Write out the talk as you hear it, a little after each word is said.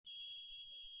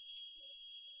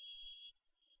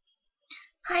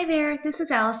Hi there, this is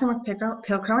Allison with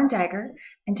Pilcrow and Dagger,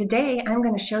 and today I'm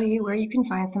going to show you where you can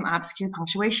find some obscure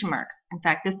punctuation marks. In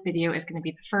fact, this video is going to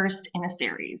be the first in a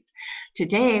series.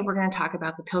 Today we're going to talk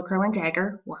about the Pilcrow and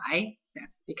Dagger. Why?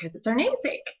 That's because it's our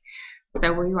namesake.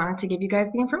 So we wanted to give you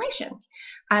guys the information.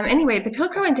 Anyway, the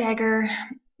Pilcrow and Dagger,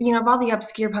 of all the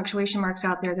obscure punctuation marks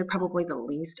out there, they're probably the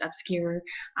least obscure.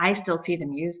 I still see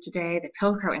them used today, the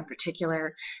Pilcrow in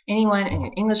particular. Anyone in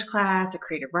an English class, a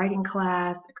creative writing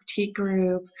class, a critique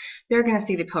group, they're going to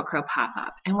see the Pilcrow pop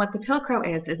up. And what the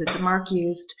Pilcrow is it's a mark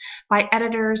used by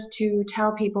editors to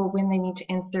tell people when they need to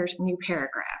insert new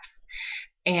paragraphs.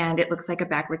 And it looks like a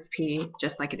backwards P,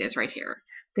 just like it is right here.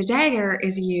 The dagger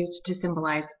is used to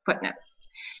symbolize footnotes.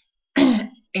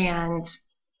 And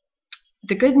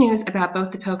the good news about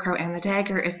both the Pilcrow and the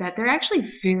Dagger is that they're actually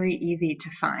very easy to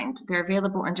find. They're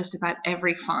available in just about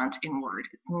every font in Word.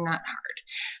 It's not hard.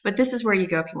 But this is where you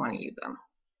go if you want to use them.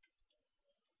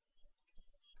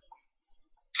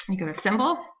 You go to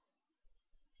Symbol,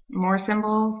 More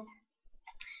Symbols.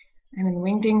 I'm in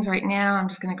Wingdings right now. I'm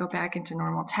just going to go back into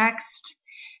normal text.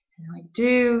 And all I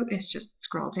do is just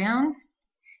scroll down.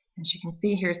 As you can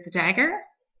see, here's the Dagger.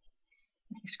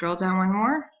 If you scroll down one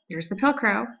more, there's the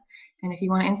Pilcrow. And if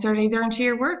you want to insert either into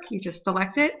your work, you just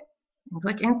select it and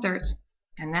click Insert.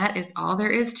 And that is all there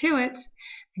is to it.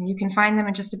 And you can find them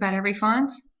in just about every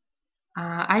font.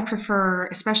 I prefer,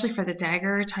 especially for the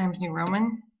Dagger, Times New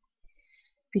Roman,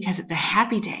 because it's a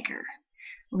happy dagger.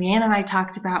 Leanne and I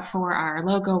talked about for our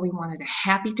logo, we wanted a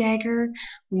happy dagger.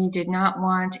 We did not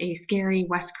want a scary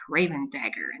Wes Craven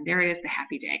dagger. And there it is, the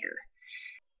happy dagger.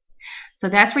 So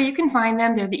that's where you can find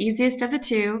them. They're the easiest of the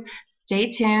two.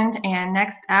 Stay tuned, and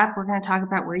next up we're going to talk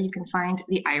about where you can find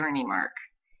the irony mark.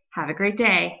 Have a great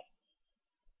day.